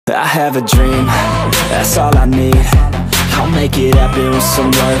I have a dream, that's all I need. I'll make it happen with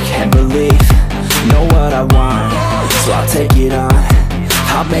some work and belief. Know what I want, so I'll take it on.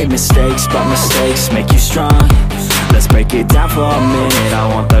 I've made mistakes, but mistakes make you strong. Let's break it down for a minute. I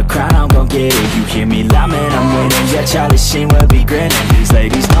want the crown, I'm gon' get it. You hear me loud, man, I'm winning. Yeah, Charlie Sheen will be grinning. These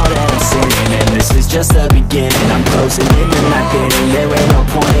ladies know that I'm sinning, and this is just the beginning. I'm closing in the night inning. There ain't no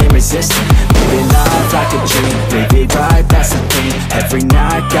point in resisting. Living life like a dream, live it right, that's the thing. Every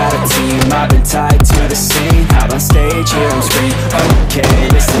night, got a team, I've been tied to the scene. Out on stage, hear them scream, okay,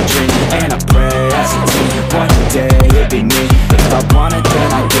 it's a dream. And I pray as a team, one day it'll be me. If I want it,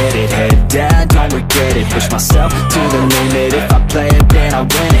 then I get it. Head down, don't regret it. Push myself to the limit. If I play it, then I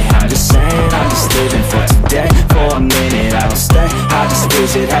win it. I'm just saying, I'm just living for today. For a minute, I don't stay, I just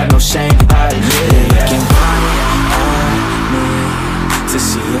visit. Have no shame, I admit it. Looking right at me to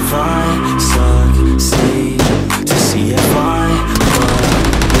see if I succeed, to see if I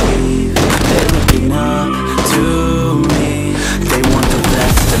believe. They're looking up to me. They want the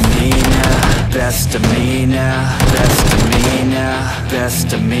best of me now, best of me now, best of me now,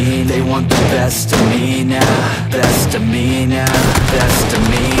 best of me. They want the best of me now, best of me now, best of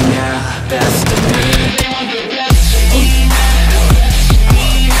me now, best of me. They want the best of me now.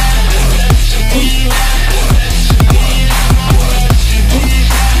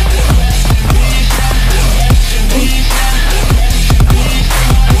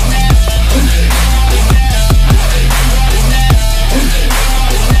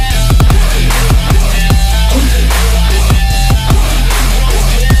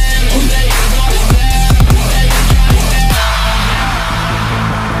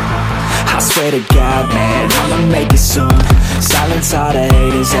 Swear to God, man, I'ma make it soon. Silence all the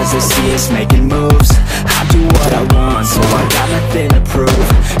haters as they see us making moves. I do what I want, so I got nothing to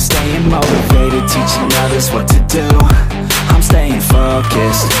prove. Staying motivated, teaching others what to do. I'm staying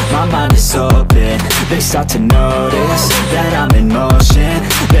focused, my mind is open. They start to notice that I'm in motion.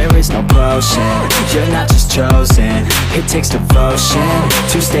 There is no potion, you're not just chosen. It takes devotion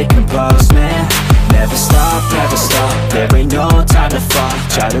to stay composed, man. Never stop, there ain't no time to fall.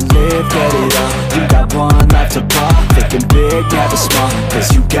 Try to live, get it all, you got one life to ball. Thinking big, never small, cause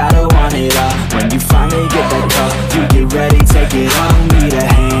you gotta want it all. When you finally get that call, you get ready, take it all. Need a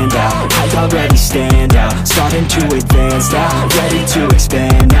hand out, I already stand out. Starting to advance now, ready to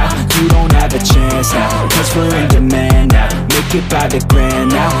expand now. You don't have a chance now, cause we're in demand now. Make it by the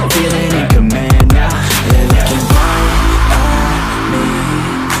grand now, feeling in command now. They're looking right at me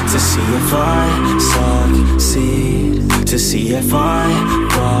to see if I succeed, to see if I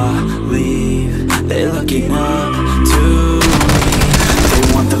believe. They're looking up to me.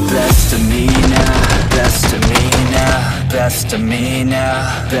 They want the best of me now, best of me now, best of me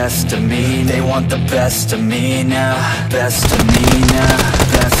now, best of me. They want the best of me now, best of me now,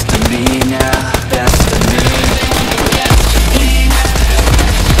 best of me now, best of me.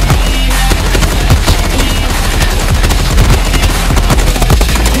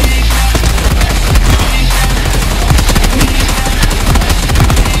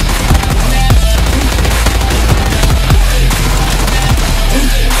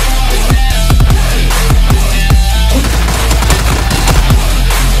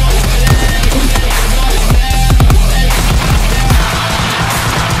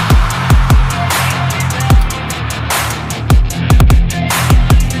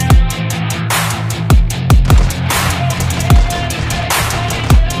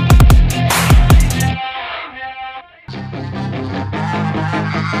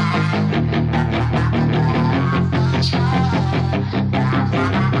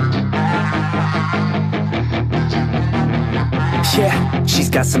 Yeah, she's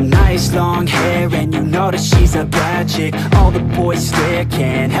got some nice long hair, and you know that she's a bad chick. All the boys stare,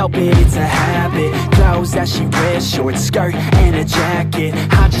 can't help it, it's a habit. Clothes that she wears, short skirt and a jacket.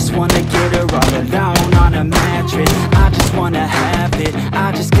 I just wanna get her all alone on a mattress. I just wanna have it,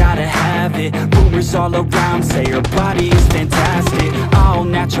 I just gotta have it. Rumors all around say her body is fantastic. All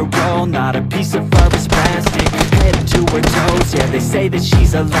natural, not a piece of fur is plastic. Head to her toes, yeah, they say that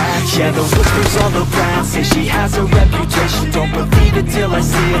she's a latch. Yeah, the whispers all around say she has a reputation. Don't believe it till I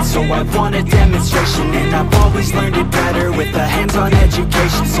see it, so I want a demonstration. And I've always learned it better with a hands-on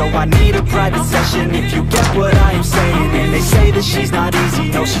education. So I need a private session if you get what I am saying. And they say that she's not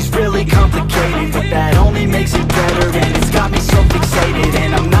easy, no, she's really complicated. But that only makes it better, and it's got me so fixated.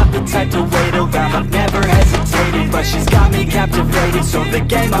 And I'm not the type to wait around, I've never hesitated. But she's got me captivated, so the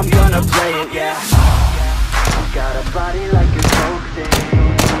game, I'm gonna play it, yeah. Got a body like a coke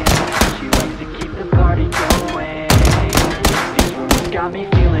thing. She likes to keep the party going. These rumors got me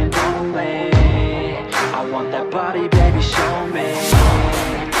feeling lonely. I want that body, baby, show me.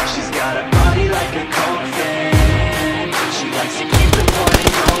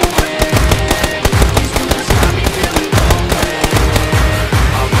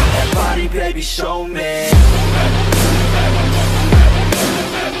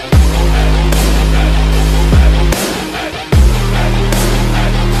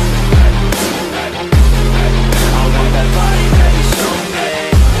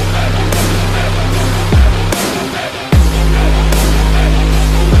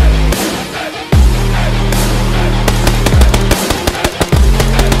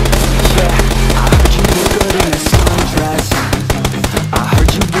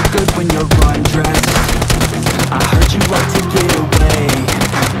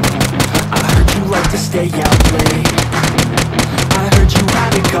 stay out late. I heard you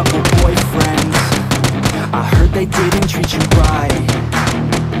had a couple boyfriends. I heard they didn't treat you right.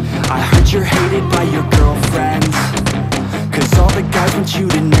 I heard you're hated by your girlfriends, 'cause all the guys want you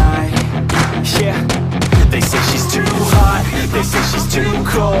tonight. Yeah. They say she's too hot, they say she's too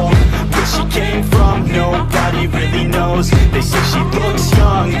cold. Where she came from, nobody really knows. They say she looks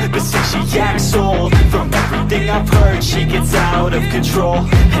young, but say she acts old. From everything I've heard, she gets out of control.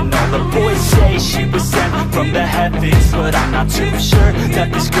 And all the boys say she was sent from the heavens, but I'm not too sure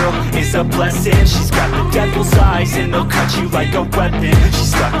that this girl is a blessing. She's got the devil's eyes and they'll cut you like a weapon.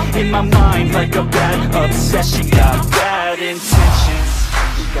 She's stuck in my mind like a bad obsession. Got bad intentions.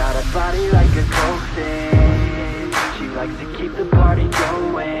 She got a body like a cold thing. She likes to keep the party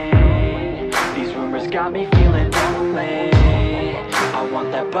going. These rumors got me feeling lonely. I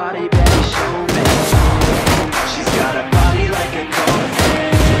want that body, baby, show me.